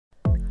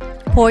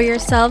Pour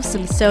yourself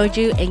some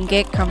soju and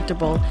get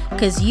comfortable,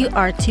 because you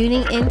are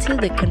tuning into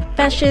the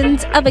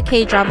Confessions of a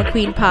K-Drama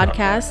Queen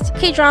podcast.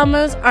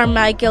 K-dramas are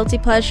my guilty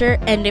pleasure,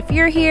 and if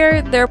you're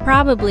here, they're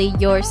probably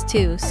yours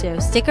too. So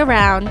stick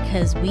around,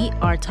 because we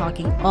are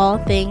talking all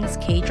things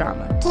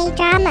K-drama.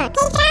 K-drama.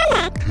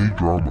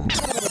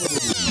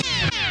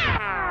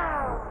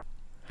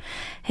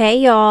 Hey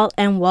y'all,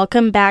 and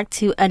welcome back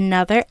to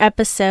another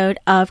episode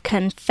of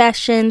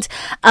Confessions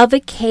of a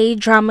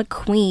K-Drama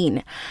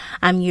Queen.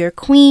 I'm your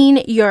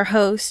queen, your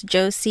host,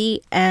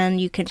 Josie, and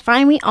you can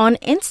find me on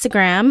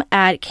Instagram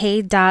at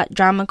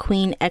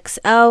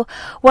k.dramaqueenxl,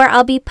 where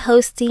I'll be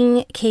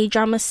posting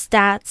K-drama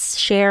stats,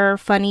 share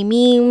funny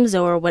memes,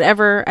 or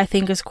whatever I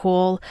think is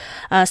cool.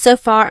 So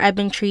far, I've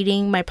been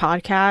treating my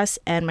podcast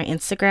and my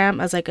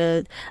Instagram as like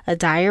a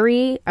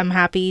diary. I'm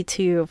happy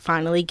to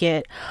finally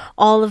get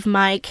all of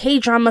my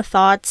K-drama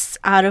thoughts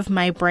out of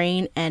my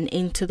brain and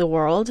into the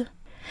world.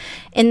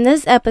 In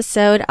this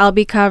episode, I'll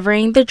be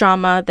covering the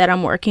drama that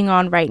I'm working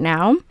on right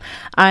now.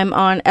 I'm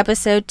on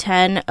episode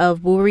 10 of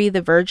Woori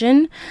the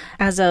Virgin.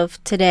 As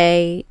of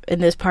today, in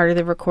this part of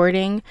the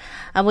recording,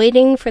 I'm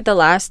waiting for the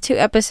last 2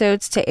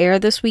 episodes to air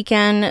this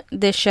weekend.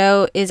 This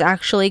show is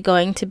actually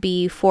going to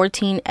be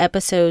 14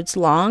 episodes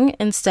long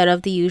instead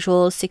of the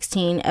usual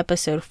 16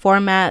 episode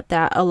format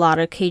that a lot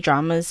of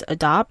K-dramas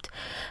adopt.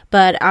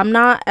 But I'm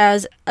not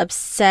as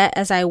upset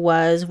as I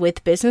was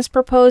with Business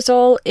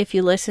Proposal. If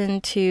you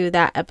listen to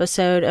that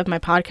episode of my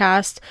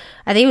podcast,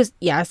 I think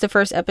it's the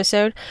first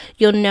episode,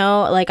 you'll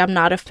know I'm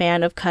not a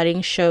fan of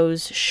cutting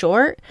shows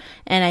short,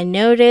 and I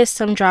noticed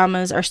some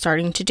dramas are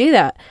starting to do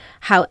that.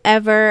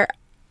 However,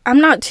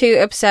 I'm not too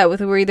upset with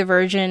Woori the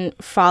Virgin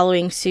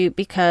following suit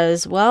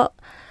because, well,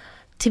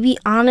 to be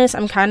honest,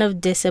 I'm kind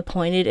of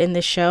disappointed in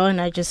the show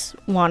and I just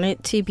want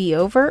it to be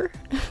over.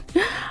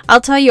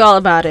 I'll tell you all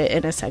about it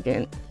in a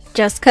second.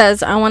 Just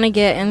because I want to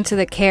get into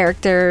the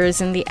characters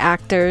and the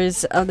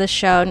actors of the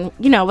show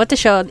and, what the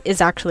show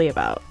is actually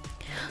about.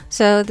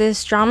 So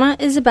this drama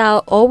is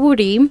about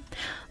Woori,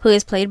 who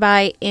is played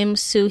by Im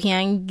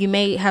Soo-hyun. You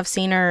may have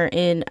seen her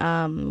in,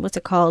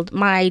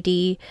 My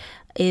ID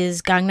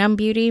is Gangnam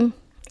Beauty.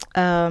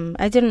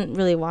 I didn't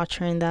really watch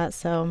her in that,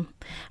 so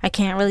I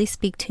can't really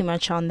speak too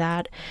much on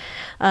that.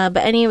 But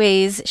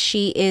anyways,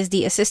 she is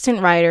the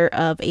assistant writer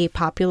of a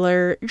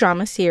popular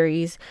drama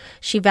series.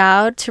 She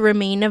vowed to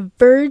remain a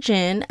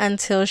virgin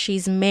until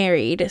she's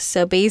married.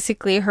 So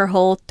basically her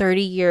whole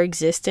 30-year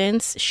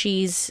existence,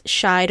 she's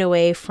shied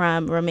away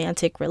from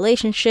romantic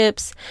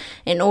relationships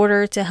in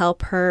order to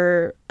help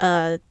her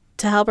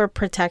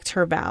protect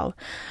her vow.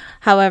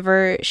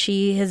 However,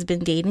 she has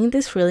been dating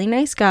this really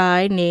nice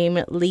guy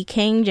named Lee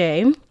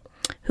Kang-jae,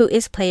 who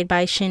is played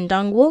by Shin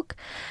Dong-wook,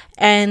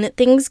 and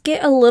things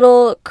get a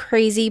little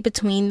crazy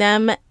between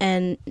them,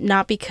 and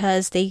not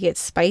because they get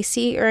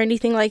spicy or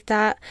anything like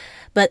that,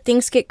 but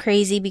things get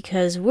crazy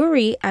because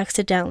Woori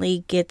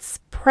accidentally gets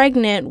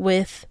pregnant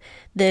with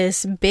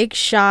this big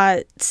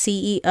shot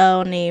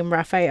CEO named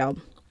Raphael,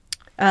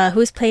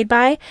 who's played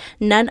by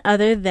none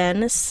other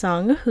than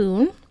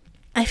Sung-hoon.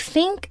 I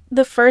think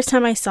the first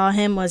time I saw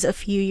him was a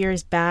few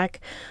years back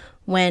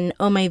when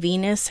Oh My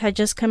Venus had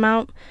just come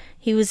out.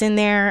 He was in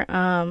there.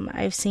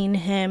 I've seen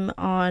him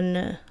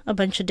on a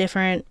bunch of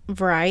different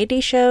variety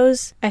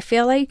shows. I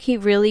feel like he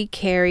really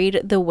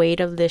carried the weight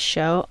of this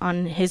show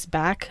on his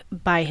back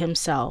by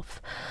himself.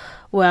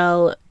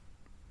 Well,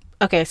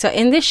 okay, so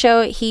in this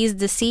show, he's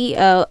the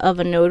CEO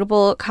of a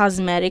notable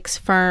cosmetics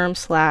firm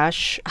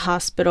 /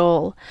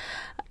 hospital.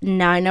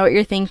 Now I know what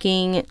you're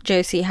thinking,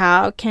 Josie,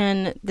 how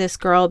can this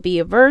girl be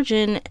a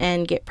virgin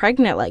and get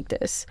pregnant like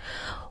this?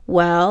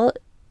 Well,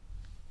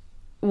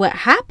 what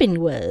happened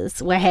was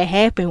she went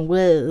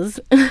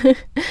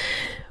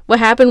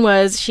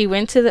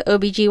to the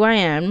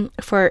OBGYN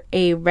for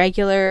a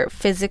regular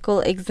physical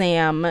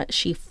exam.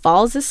 She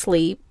falls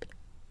asleep.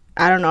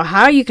 I don't know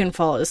how you can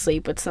fall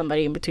asleep with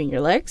somebody in between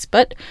your legs,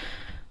 but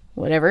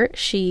whatever.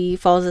 She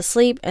falls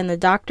asleep, and the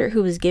doctor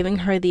who was giving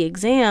her the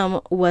exam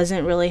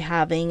wasn't really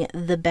having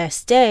the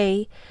best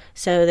day.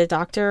 So the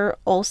doctor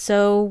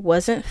also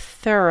wasn't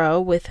thorough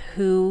with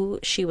who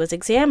she was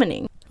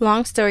examining.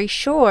 Long story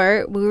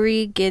short,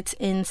 Woori gets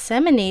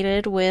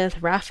inseminated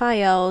with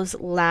Raphael's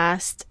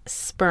last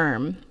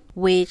sperm,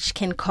 which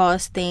can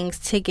cause things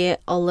to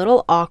get a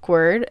little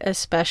awkward,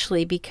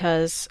 especially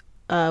because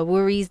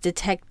Woori's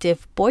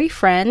detective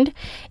boyfriend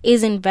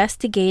is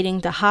investigating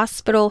the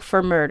hospital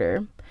for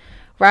murder.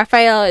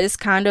 Raphael is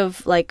kind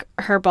of like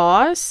her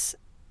boss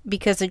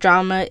because the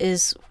drama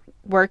is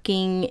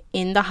working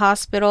in the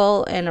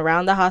hospital and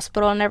around the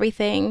hospital and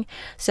everything.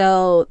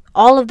 So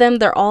all of them,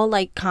 they're all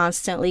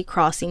constantly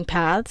crossing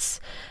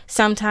paths,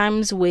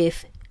 sometimes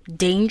with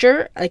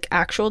danger,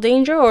 actual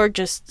danger, or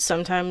just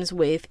sometimes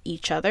with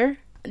each other.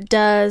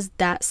 Does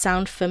that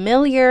sound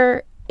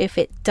familiar? If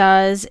it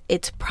does,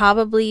 it's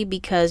probably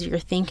because you're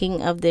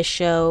thinking of this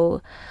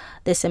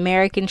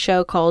American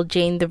show called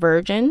Jane the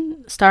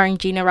Virgin, starring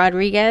Gina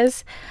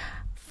Rodriguez.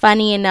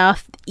 Funny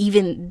enough,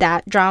 even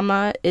that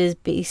drama is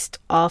based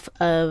off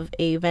of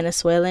a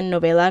Venezuelan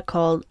novela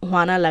called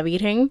Juana la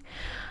Virgen,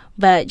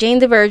 But Jane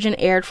the Virgin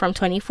aired from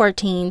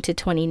 2014 to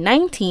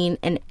 2019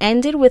 and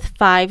ended with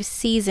 5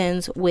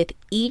 seasons, with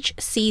each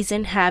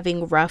season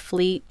having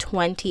roughly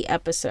 20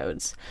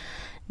 episodes.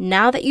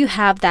 Now that you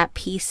have that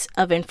piece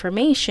of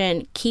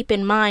information, keep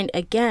in mind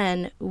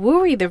again,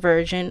 Woori the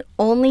Virgin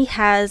only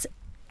has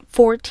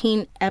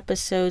 14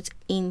 episodes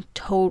in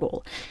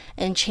total,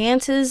 and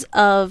chances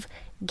of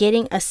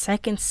getting a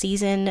second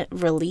season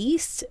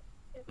released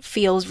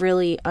feels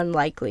really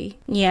unlikely.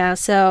 Yeah,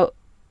 so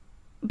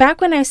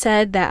back when I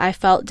said that I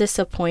felt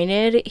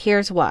disappointed,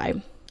 here's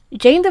why.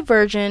 Jane the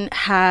Virgin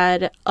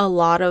had a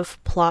lot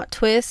of plot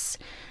twists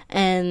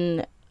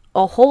and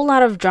a whole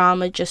lot of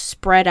drama just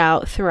spread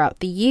out throughout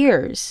the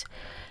years.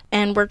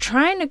 And we're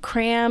trying to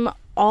cram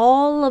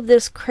all of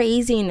this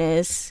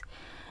craziness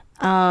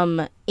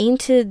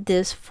into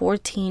this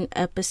 14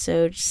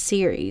 episode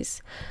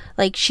series.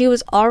 Like, she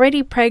was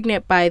already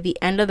pregnant by the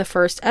end of the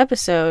first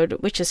episode,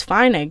 which is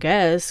fine, I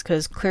guess,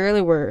 because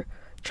clearly we're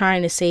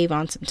trying to save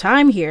on some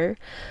time here.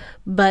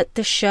 But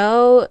the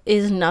show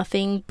is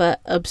nothing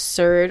but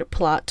absurd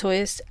plot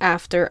twist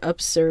after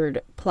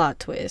absurd plot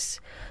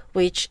twist,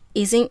 which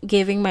isn't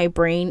giving my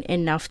brain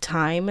enough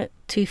time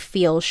to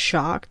feel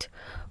shocked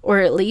or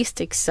at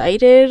least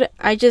excited.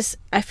 I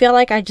feel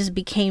like I just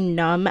became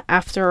numb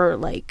after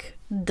like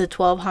the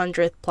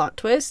 1200th plot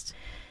twist.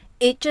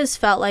 It just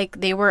felt like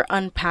they were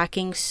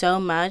unpacking so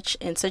much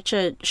in such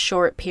a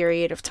short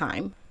period of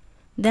time.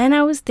 Then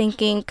I was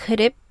thinking, could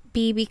it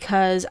be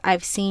because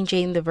I've seen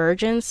Jane the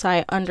Virgin, so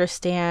I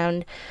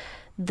understand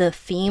the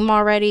theme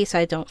already, so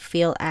I don't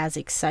feel as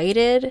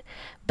excited?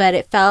 But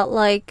it felt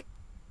like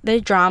the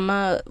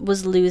drama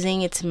was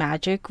losing its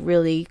magic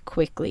really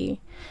quickly,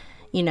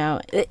 you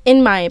know,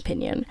 in my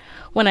opinion.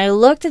 When I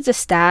looked at the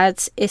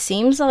stats, it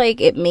seems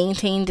like it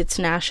maintained its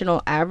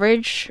national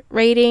average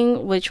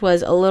rating, which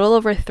was a little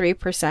over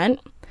 3%.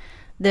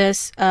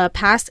 This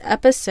past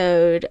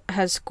episode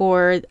has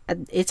scored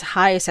its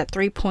highest at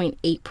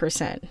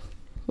 3.8%,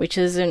 which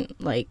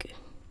isn't like,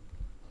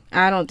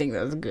 I don't think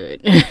that's good.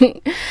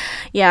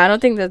 Yeah, I don't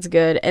think that's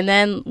good. And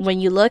then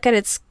when you look at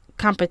its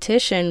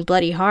competition,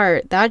 Bloody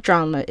Heart, that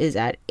drama is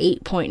at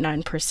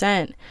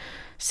 8.9%.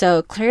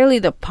 So clearly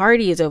the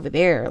party is over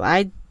there.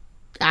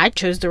 I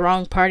chose the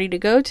wrong party to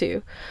go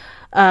to.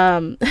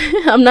 I'm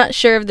not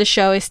sure if the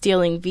show is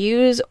stealing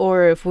views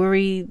or if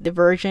Woori the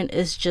Virgin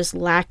is just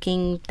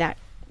lacking that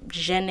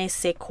je ne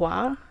sais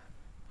quoi.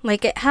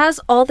 Like, it has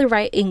all the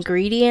right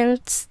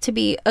ingredients to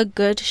be a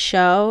good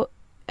show.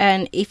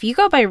 And if you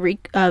go by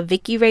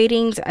Viki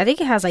ratings, I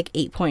think it has like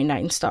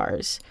 8.9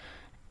 stars.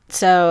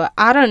 So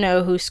I don't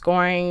know who's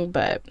scoring,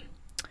 but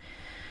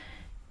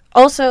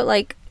also,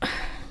 like,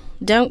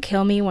 don't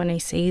kill me when I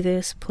say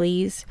this,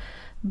 please.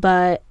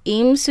 But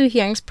Im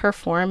Soo-hyung's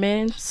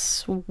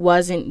performance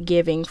wasn't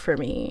giving for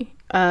me.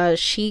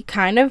 She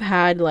kind of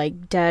had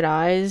like dead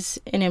eyes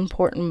in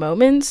important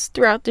moments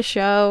throughout the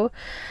show.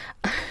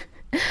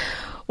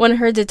 When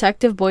her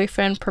detective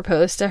boyfriend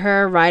proposed to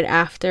her right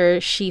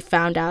after she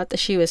found out that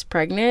she was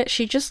pregnant,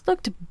 she just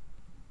looked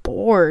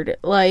bored.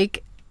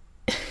 Like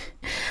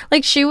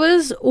she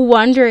was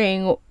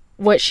wondering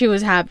what she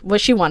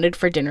wanted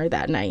for dinner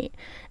that night.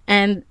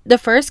 And the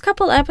first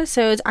couple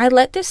episodes, I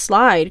let this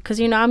slide because,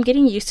 you know, I'm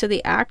getting used to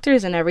the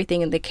actors and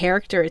everything and the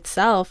character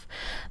itself.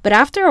 But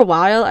after a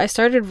while, I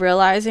started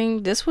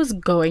realizing this was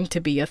going to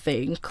be a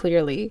thing,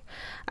 clearly.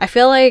 I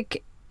feel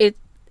like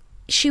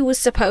she was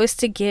supposed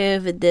to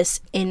give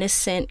this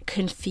innocent,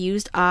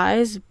 confused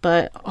eyes,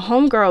 but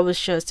homegirl was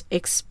just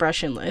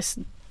expressionless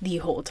the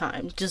whole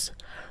time, just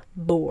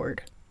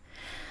bored.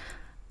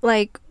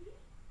 Like,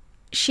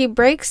 she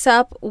breaks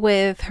up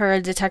with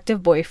her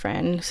detective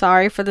boyfriend.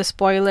 Sorry for the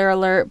spoiler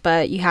alert,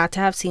 but you had to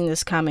have seen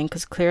this coming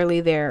because clearly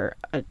they're,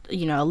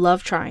 a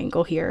love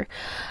triangle here.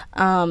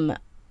 And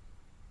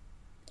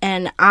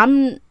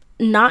I'm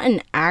not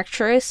an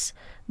actress,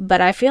 but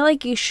I feel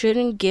like you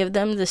shouldn't give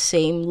them the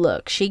same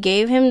look. She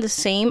gave him the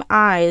same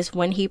eyes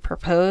when he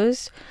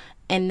proposed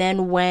and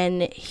then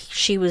when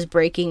she was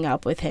breaking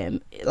up with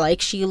him.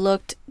 Like, she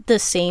looked the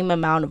same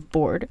amount of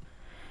bored.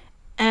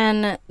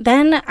 And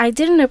then I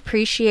didn't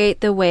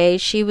appreciate the way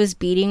she was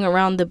beating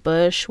around the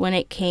bush when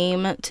it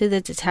came to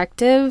the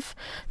detective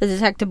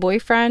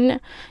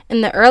boyfriend.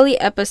 In the early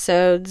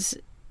episodes,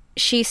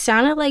 she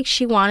sounded like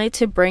she wanted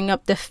to bring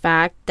up the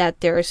fact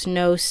that there's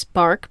no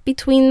spark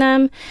between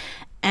them.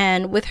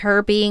 And with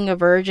her being a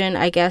virgin,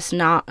 I guess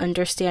not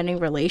understanding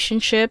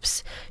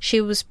relationships, she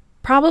was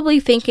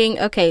probably thinking,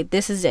 okay,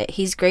 this is it.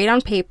 He's great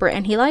on paper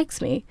and he likes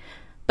me.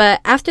 But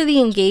after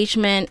the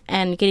engagement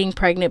and getting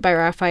pregnant by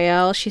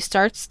Raphael, she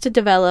starts to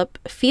develop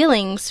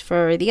feelings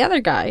for the other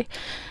guy.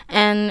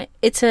 And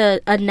it's a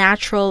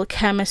natural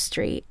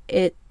chemistry.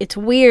 It's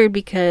weird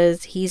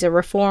because he's a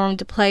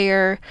reformed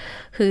player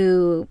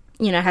who,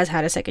 has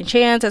had a second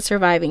chance at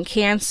surviving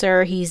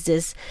cancer. He's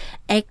this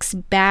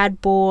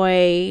ex-bad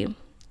boy,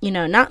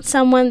 not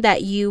someone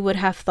that you would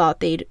have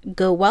thought they'd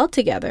go well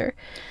together.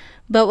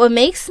 But what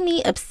makes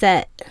me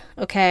upset,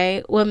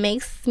 what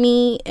makes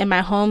me and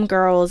my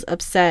homegirls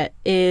upset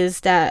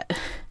is that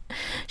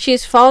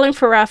She's falling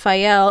for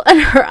Raphael,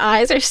 and her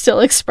eyes are still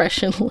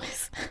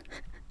expressionless.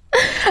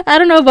 I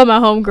don't know about my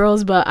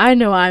homegirls, but I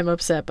know I'm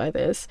upset by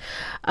this.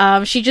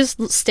 She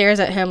just stares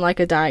at him like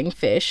a dying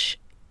fish.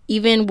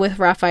 Even with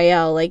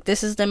Raphael, like,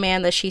 this is the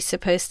man that she's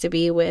supposed to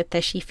be with,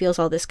 that she feels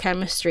all this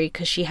chemistry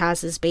because she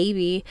has this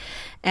baby,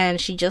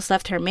 and she just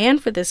left her man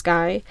for this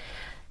guy.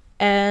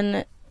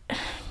 And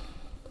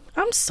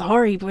I'm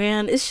sorry,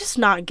 man. It's just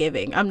not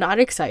giving. I'm not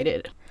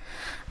excited.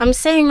 I'm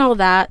saying all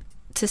that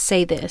to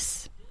say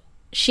this.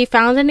 She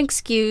found an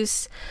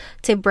excuse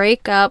to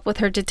break up with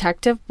her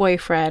detective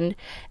boyfriend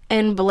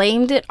and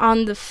blamed it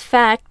on the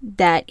fact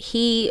that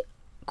he,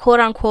 quote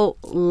unquote,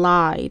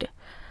 lied.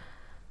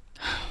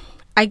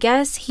 I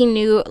guess he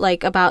knew,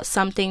 like, about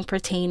something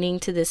pertaining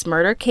to this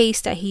murder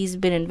case that he's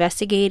been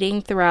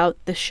investigating throughout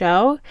the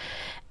show.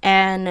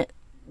 And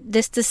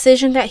this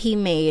decision that he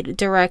made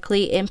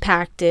directly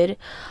impacted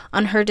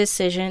on her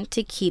decision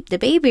to keep the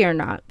baby or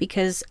not.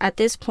 Because at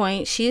this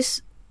point,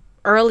 she's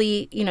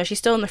early, she's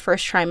still in the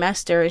first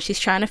trimester, and she's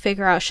trying to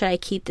figure out, should I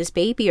keep this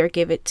baby or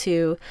give it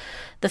to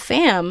the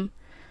fam?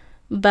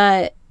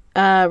 But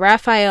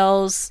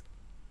Raphael's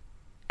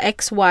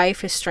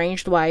ex-wife,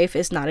 estranged wife,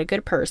 is not a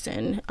good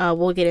person.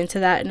 We'll get into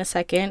that in a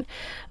second.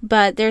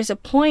 But there's a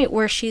point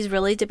where she's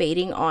really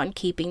debating on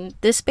keeping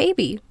this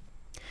baby.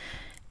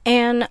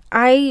 And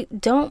I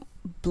don't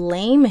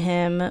blame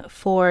him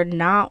for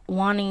not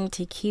wanting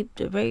to keep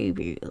the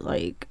baby.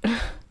 Like,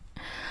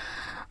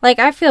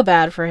 I feel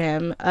bad for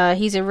him.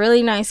 He's a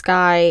really nice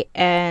guy,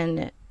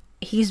 and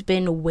he's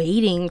been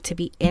waiting to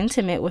be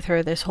intimate with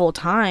her this whole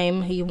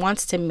time. He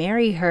wants to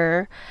marry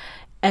her.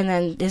 And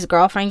then his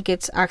girlfriend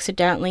gets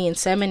accidentally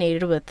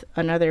inseminated with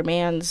another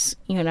man's,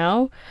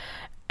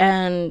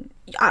 And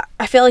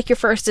I feel like your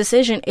first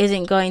decision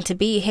isn't going to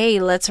be, hey,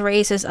 let's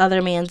raise this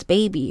other man's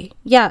baby.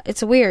 Yeah,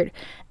 it's weird.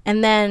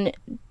 And then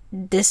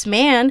this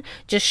man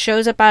just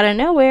shows up out of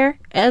nowhere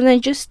and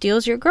then just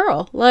steals your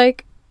girl.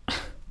 Like,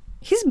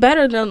 he's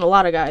better than a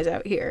lot of guys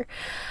out here.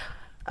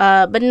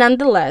 But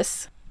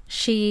nonetheless,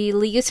 she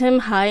leaves him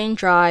high and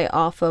dry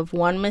off of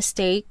one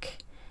mistake.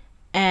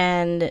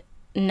 And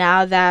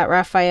now that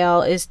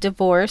Raphael is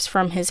divorced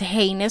from his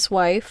heinous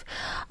wife,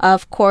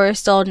 of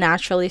course, they'll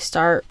naturally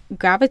start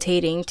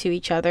gravitating to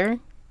each other.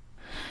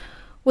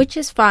 Which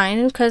is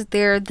fine, because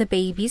they're the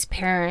baby's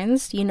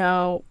parents.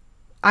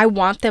 I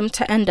want them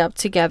to end up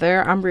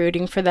together. I'm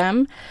rooting for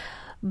them.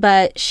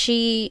 But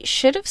she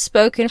should have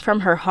spoken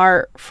from her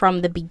heart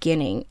from the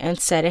beginning and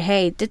said,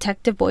 hey,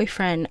 detective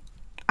boyfriend,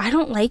 I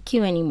don't like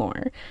you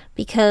anymore,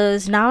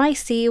 because now I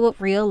see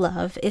what real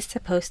love is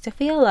supposed to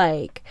feel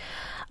like.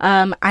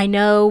 I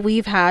know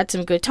we've had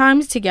some good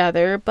times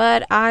together,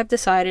 but I've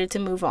decided to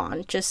move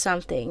on. Just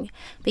something.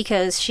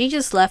 Because she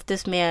just left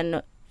this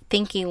man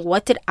thinking,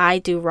 what did I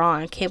do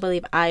wrong? I can't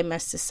believe I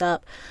messed this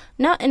up.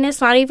 No, and it's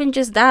not even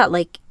just that.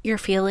 Like, your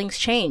feelings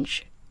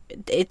change.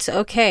 It's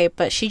okay.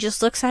 But she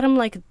just looks at him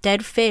like a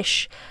dead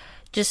fish.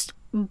 Just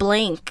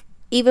blank.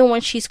 Even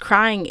when she's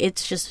crying,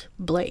 it's just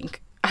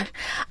blank.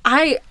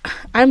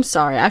 I'm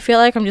sorry. I feel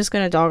like I'm just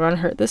going to dog on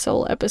her this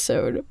whole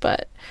episode.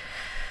 But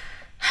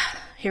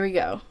here we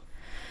go.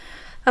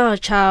 Oh,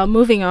 child,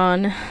 moving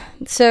on.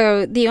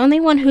 So, the only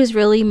one who's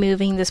really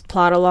moving this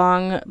plot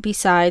along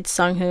besides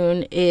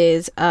Sung-hoon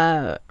is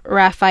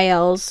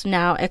Raphael's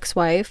now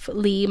ex-wife,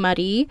 Lee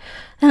Marie,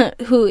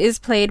 who is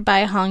played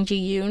by Hong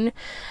Ji-yoon.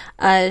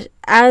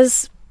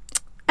 As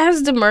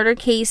the murder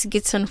case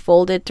gets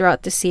unfolded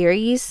throughout the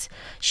series,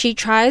 she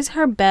tries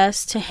her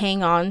best to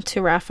hang on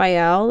to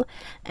Raphael,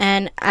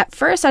 and at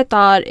first I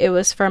thought it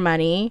was for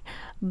money.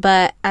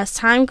 But as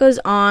time goes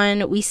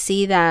on, we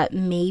see that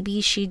maybe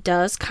she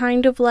does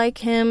kind of like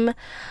him.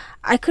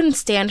 I couldn't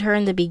stand her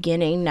in the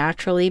beginning,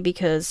 naturally,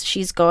 because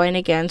she's going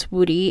against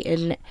Woori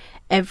in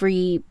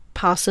every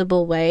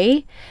possible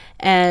way.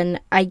 And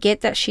I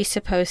get that she's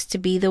supposed to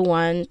be the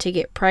one to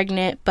get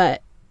pregnant,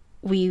 but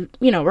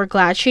we're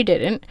glad she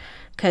didn't.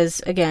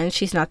 Because, again,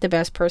 she's not the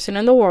best person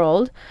in the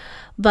world.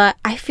 But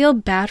I feel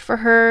bad for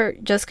her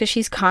just because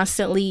she's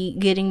constantly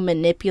getting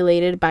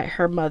manipulated by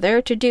her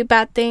mother to do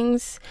bad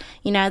things.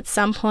 At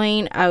some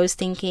point I was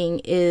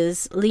thinking,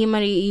 is Lee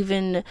Marie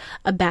even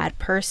a bad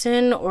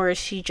person, or is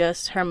she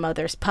just her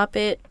mother's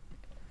puppet?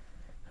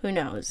 Who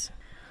knows?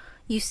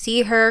 You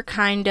see her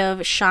kind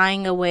of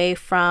shying away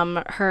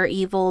from her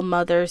evil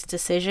mother's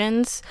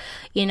decisions.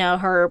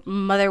 Her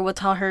mother will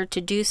tell her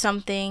to do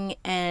something,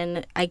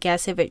 and I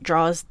guess if it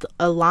draws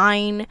a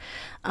line,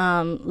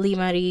 Lee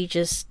Marie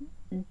just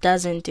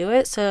doesn't do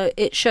it. So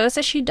it shows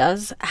that she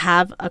does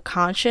have a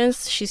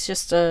conscience. She's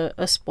just a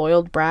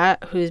spoiled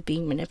brat who's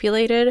being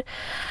manipulated.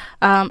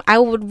 I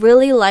would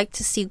really like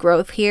to see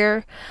growth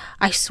here,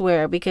 I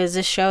swear, because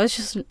this show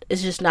is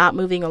just not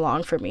moving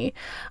along for me.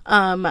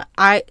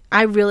 I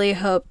really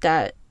hope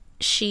that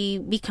she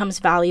becomes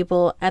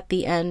valuable at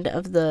the end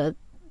of the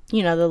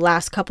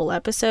last couple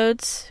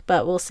episodes,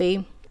 but we'll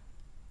see.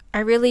 I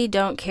really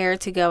don't care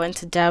to go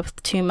into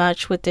depth too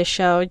much with this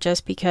show,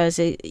 just because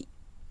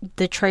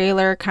the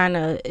trailer kind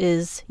of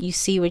is, you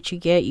see what you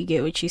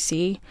get what you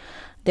see.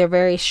 They're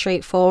very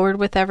straightforward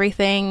with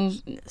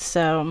everything.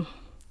 So,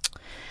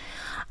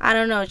 I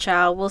don't know,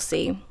 child. We'll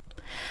see.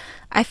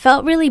 I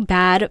felt really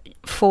bad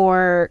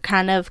for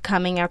kind of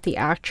coming at the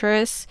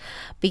actress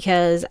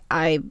because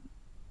I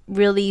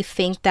really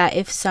think that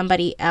if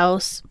somebody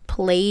else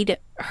played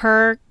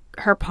her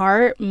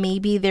part,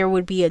 maybe there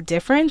would be a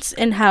difference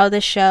in how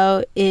the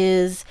show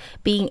is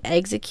being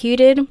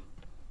executed.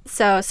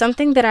 So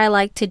something that I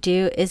like to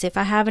do is if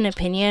I have an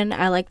opinion,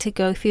 I like to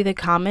go through the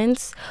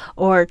comments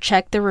or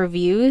check the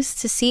reviews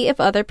to see if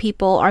other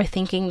people are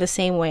thinking the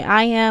same way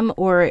I am,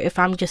 or if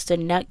I'm just a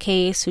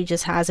nutcase who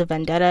just has a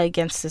vendetta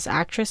against this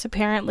actress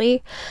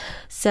apparently.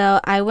 So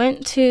I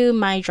went to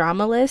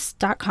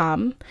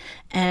mydramalist.com,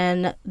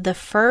 and the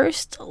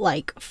first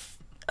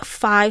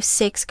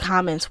 5-6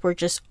 comments were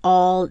just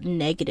all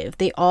negative.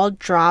 They all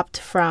dropped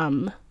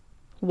from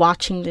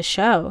watching the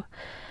show.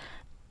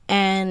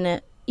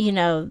 And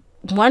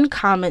one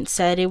comment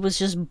said it was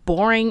just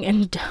boring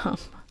and dumb.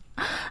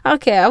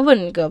 Okay, I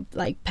wouldn't go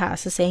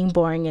past the saying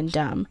boring and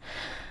dumb.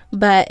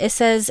 But it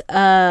says,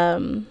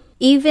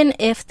 even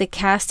if the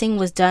casting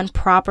was done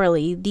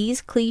properly,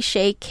 these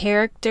cliche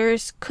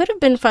characters could have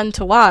been fun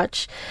to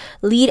watch.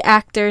 Lead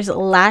actors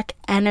lack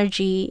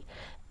energy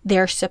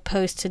they're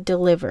supposed to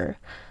deliver.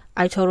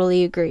 I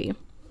totally agree.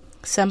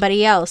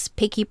 Somebody else,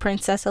 Picky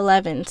Princess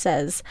 11,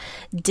 says,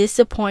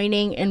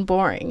 disappointing and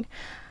boring.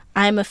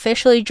 I'm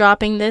officially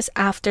dropping this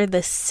after the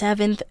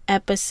 7th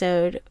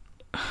episode.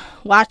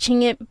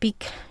 Watching it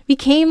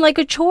became like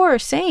a chore,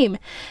 same.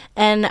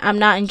 And I'm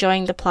not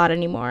enjoying the plot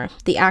anymore.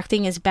 The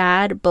acting is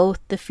bad, both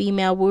the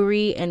female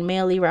Woori and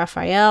male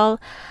Raphael.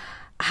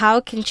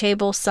 How can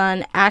Chaeble's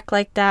son act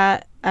like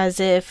that as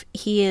if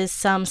he is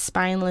some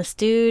spineless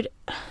dude?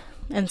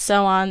 And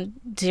so on.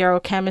 Zero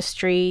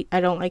chemistry.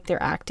 I don't like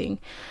their acting.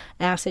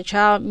 And I said,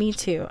 child, me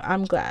too.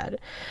 I'm glad.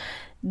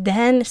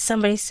 Then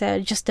somebody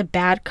said, just a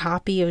bad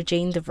copy of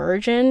Jane the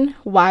Virgin.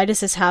 Why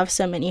does this have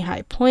so many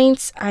high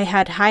points? I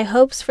had high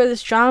hopes for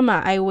this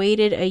drama. I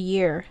waited a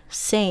year.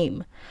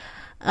 Same.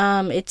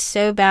 It's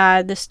so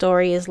bad. The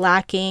story is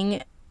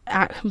lacking.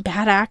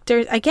 Bad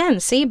actors. Again,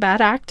 see,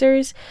 bad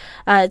actors.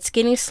 It's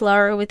getting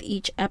slower with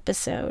each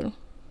episode.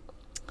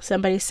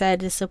 Somebody said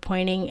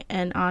disappointing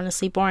and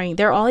honestly boring.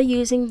 They're all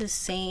using the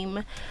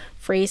same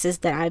phrases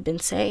that I've been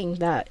saying.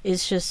 That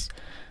is just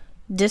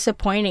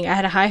disappointing. I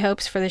had high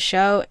hopes for the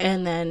show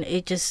and then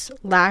it just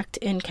lacked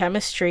in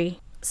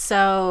chemistry.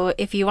 So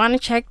if you want to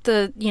check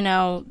the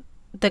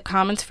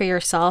comments for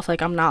yourself,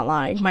 I'm not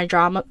lying,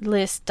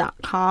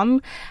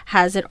 mydramalist.com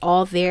has it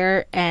all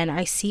there, and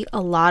I see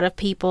a lot of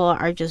people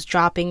are just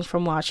dropping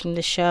from watching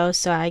the show,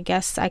 so I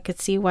guess I could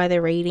see why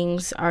the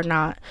ratings are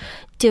not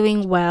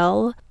doing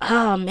well.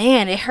 Oh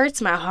man, it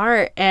hurts my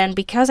heart, and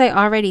because I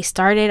already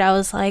started, I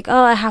was like,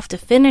 oh, I have to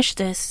finish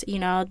this,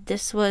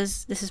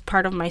 this is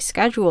part of my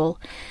schedule.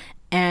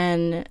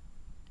 And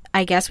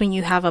I guess when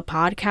you have a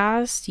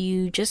podcast,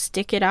 you just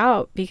stick it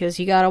out because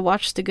you gotta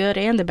watch the good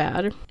and the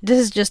bad. This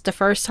is just the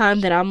first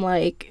time that I'm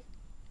like,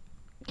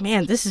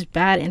 man, this is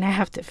bad and I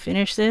have to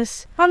finish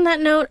this. On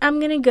that note, I'm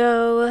gonna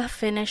go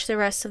finish the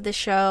rest of the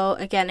show.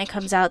 Again, it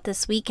comes out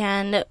this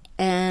weekend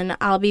and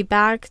I'll be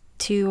back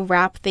to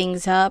wrap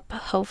things up.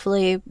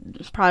 Hopefully,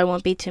 probably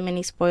won't be too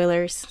many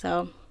spoilers,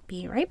 so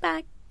be right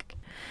back.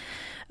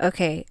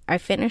 Okay, I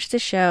finished the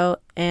show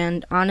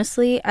and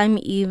honestly, I'm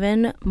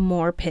even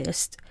more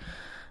pissed.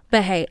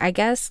 But hey, I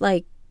guess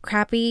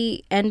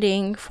crappy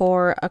ending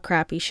for a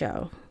crappy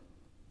show.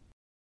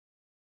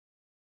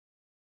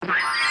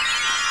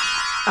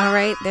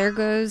 Alright, there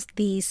goes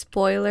the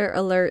spoiler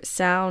alert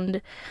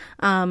sound.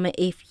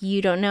 If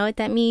you don't know what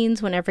that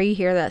means, whenever you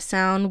hear that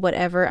sound,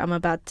 whatever I'm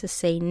about to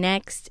say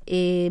next,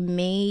 it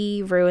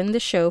may ruin the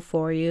show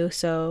for you.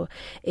 So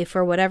if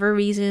for whatever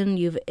reason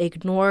you've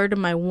ignored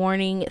my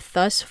warning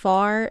thus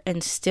far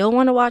and still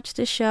want to watch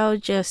the show,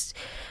 just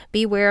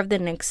beware of the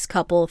next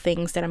couple of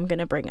things that I'm going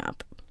to bring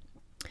up.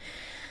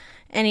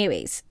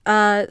 Anyways,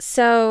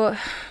 so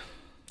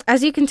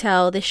as you can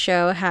tell, this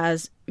show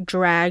has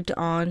dragged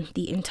on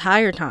the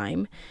entire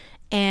time,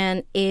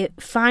 and it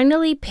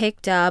finally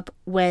picked up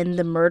when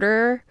the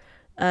murderer,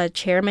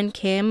 Chairman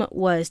Kim,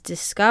 was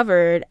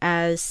discovered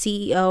as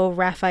CEO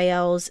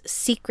Raphael's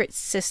secret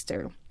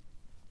sister.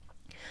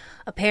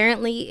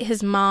 Apparently,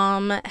 his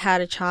mom had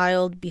a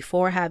child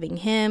before having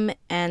him,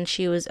 and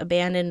she was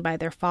abandoned by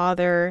their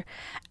father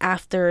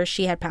after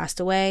she had passed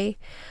away,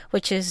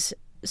 which is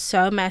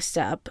so messed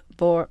up,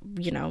 but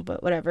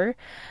whatever.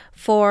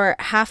 For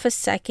half a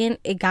second,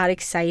 it got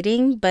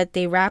exciting, but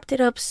they wrapped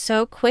it up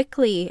so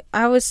quickly.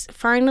 I was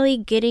finally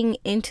getting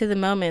into the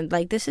moment.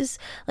 This is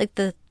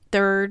the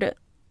third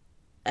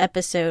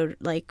episode,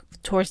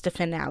 towards the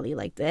finale,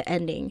 the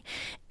ending,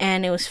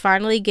 and it was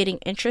finally getting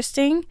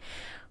interesting.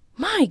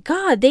 My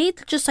God, they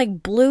just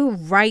blew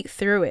right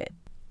through it.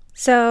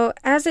 So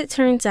as it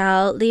turns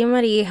out, Leah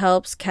Marie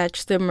helps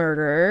catch the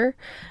murderer,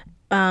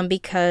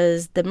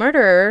 because the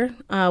murderer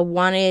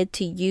wanted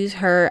to use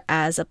her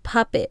as a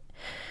puppet.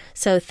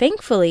 So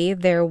thankfully,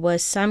 there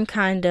was some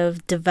kind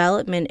of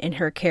development in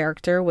her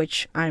character,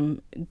 which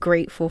I'm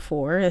grateful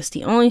for. That's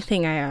the only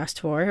thing I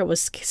asked for. It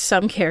was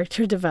some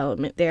character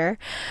development there.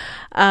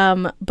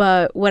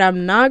 But what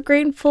I'm not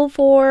grateful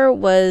for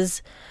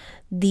was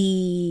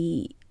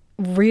the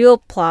real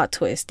plot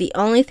twist. The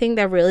only thing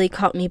that really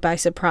caught me by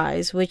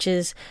surprise, which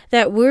is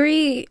that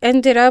Woori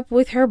ended up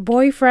with her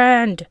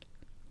boyfriend.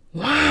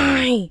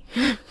 Why?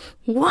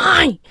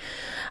 Why?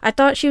 I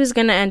thought she was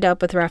gonna end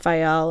up with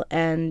Raphael,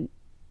 the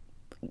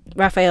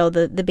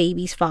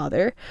baby's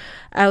father.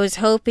 I was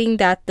hoping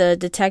that the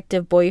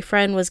detective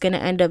boyfriend was gonna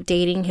end up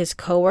dating his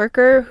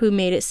coworker, who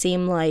made it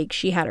seem like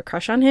she had a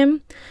crush on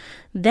him.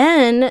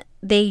 Then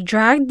they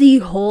dragged the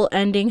whole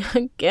ending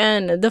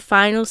again. The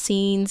final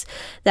scenes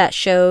that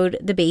showed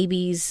the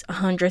baby's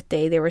 100th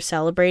day, they were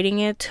celebrating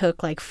it,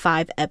 took like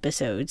 5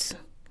 episodes.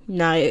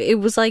 No, it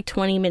was like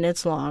 20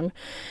 minutes long,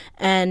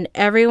 and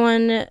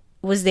everyone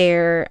was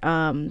there.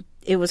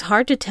 It was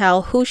hard to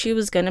tell who she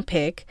was gonna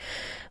pick,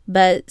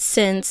 but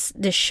since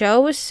the show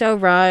was so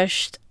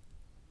rushed,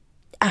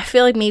 I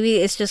feel like maybe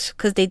it's just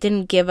because they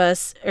didn't give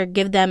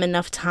them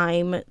enough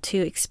time to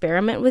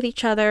experiment with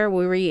each other,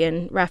 Woori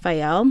and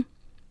Raphael.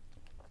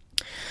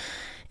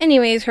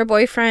 Anyways, her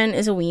boyfriend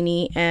is a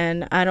weenie,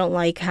 and I don't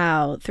like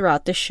how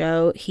throughout the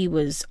show he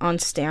was on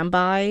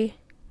standby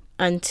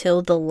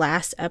until the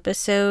last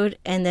episode,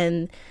 and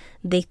then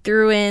they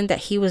threw in that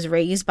he was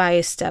raised by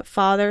his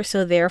stepfather,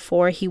 so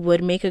therefore he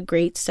would make a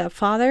great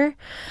stepfather.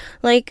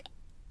 Like,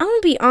 I'm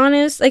gonna be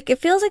honest, like, it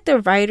feels like the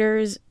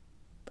writers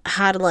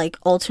had like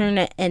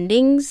alternate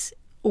endings.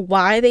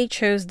 Why they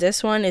chose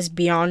this one is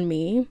beyond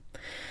me.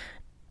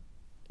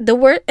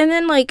 And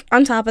then like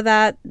on top of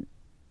that,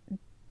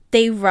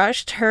 they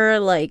rushed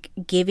her like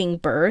giving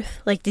birth.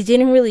 Like, they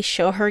didn't really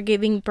show her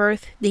giving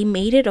birth. They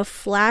made it a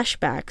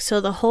flashback. So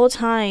the whole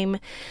time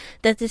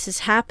that this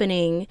is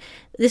happening,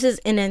 this is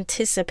in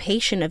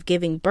anticipation of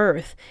giving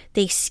birth.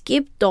 They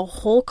skipped the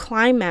whole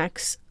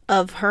climax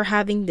of her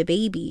having the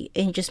baby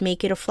and just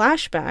make it a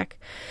flashback.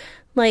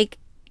 Like,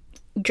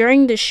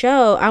 during the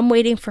show, I'm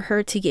waiting for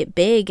her to get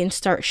big and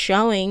start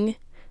showing.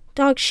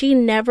 Dog, she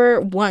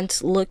never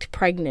once looked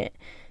pregnant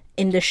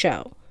in the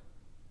show.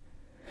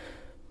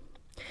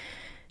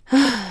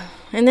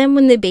 And then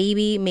when the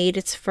baby made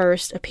its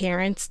first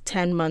appearance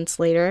 10 months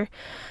later,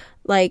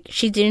 like,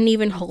 she didn't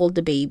even hold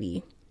the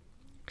baby.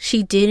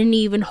 She didn't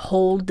even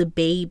hold the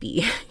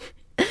baby.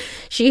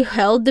 She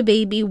held the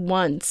baby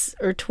once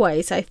or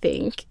twice, I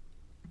think.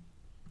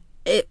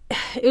 It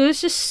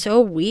was just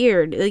so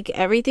weird. Like,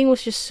 everything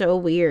was just so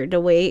weird,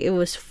 the way it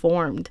was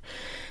formed.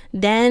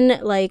 Then,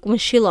 like, when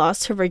she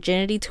lost her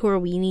virginity to her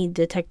weenie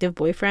detective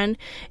boyfriend,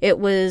 it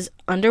was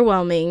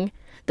underwhelming.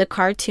 The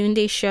cartoon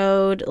they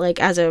showed, like,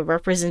 as a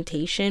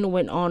representation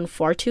went on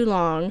far too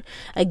long.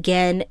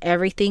 Again,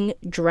 everything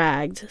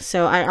dragged.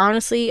 So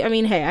I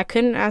mean, hey, I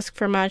couldn't ask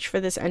for much for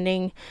this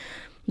ending,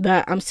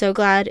 but I'm so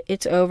glad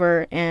it's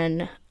over,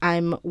 and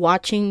I'm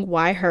watching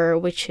Why Her,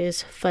 which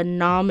is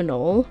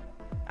phenomenal.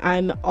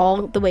 I'm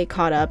all the way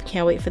caught up.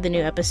 Can't wait for the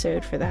new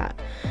episode for that.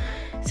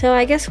 So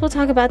I guess we'll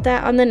talk about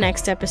that on the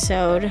next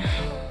episode.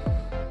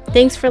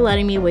 Thanks for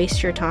letting me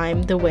waste your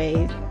time the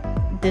way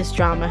this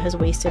drama has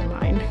wasted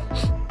mine.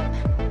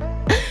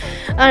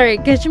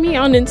 Alright, catch me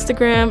on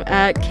Instagram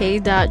at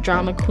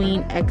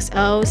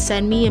k.dramaqueenxo.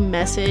 Send me a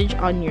message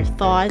on your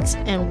thoughts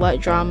and what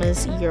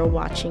dramas you're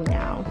watching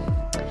now.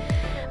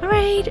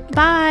 Alright,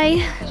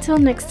 bye. Till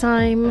next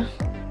time.